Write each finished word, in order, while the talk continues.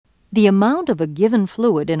The amount of a given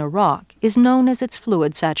fluid in a rock is known as its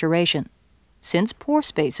fluid saturation. Since pore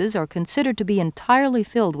spaces are considered to be entirely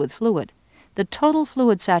filled with fluid, the total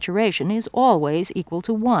fluid saturation is always equal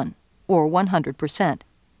to 1, or 100%.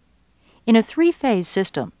 In a three-phase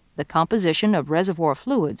system, the composition of reservoir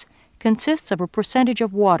fluids consists of a percentage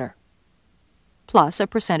of water, plus a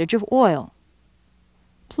percentage of oil,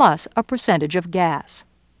 plus a percentage of gas.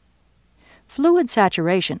 Fluid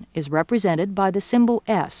saturation is represented by the symbol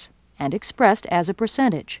S and expressed as a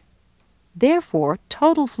percentage. Therefore,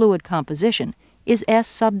 total fluid composition is S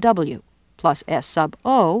sub W plus S sub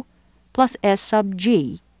O plus S sub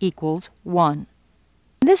G equals 1.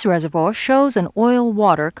 This reservoir shows an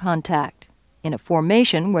oil-water contact. In a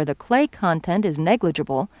formation where the clay content is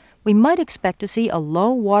negligible, we might expect to see a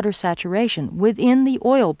low water saturation within the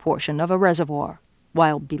oil portion of a reservoir,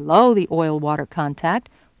 while below the oil-water contact,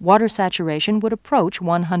 water saturation would approach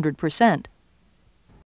 100%.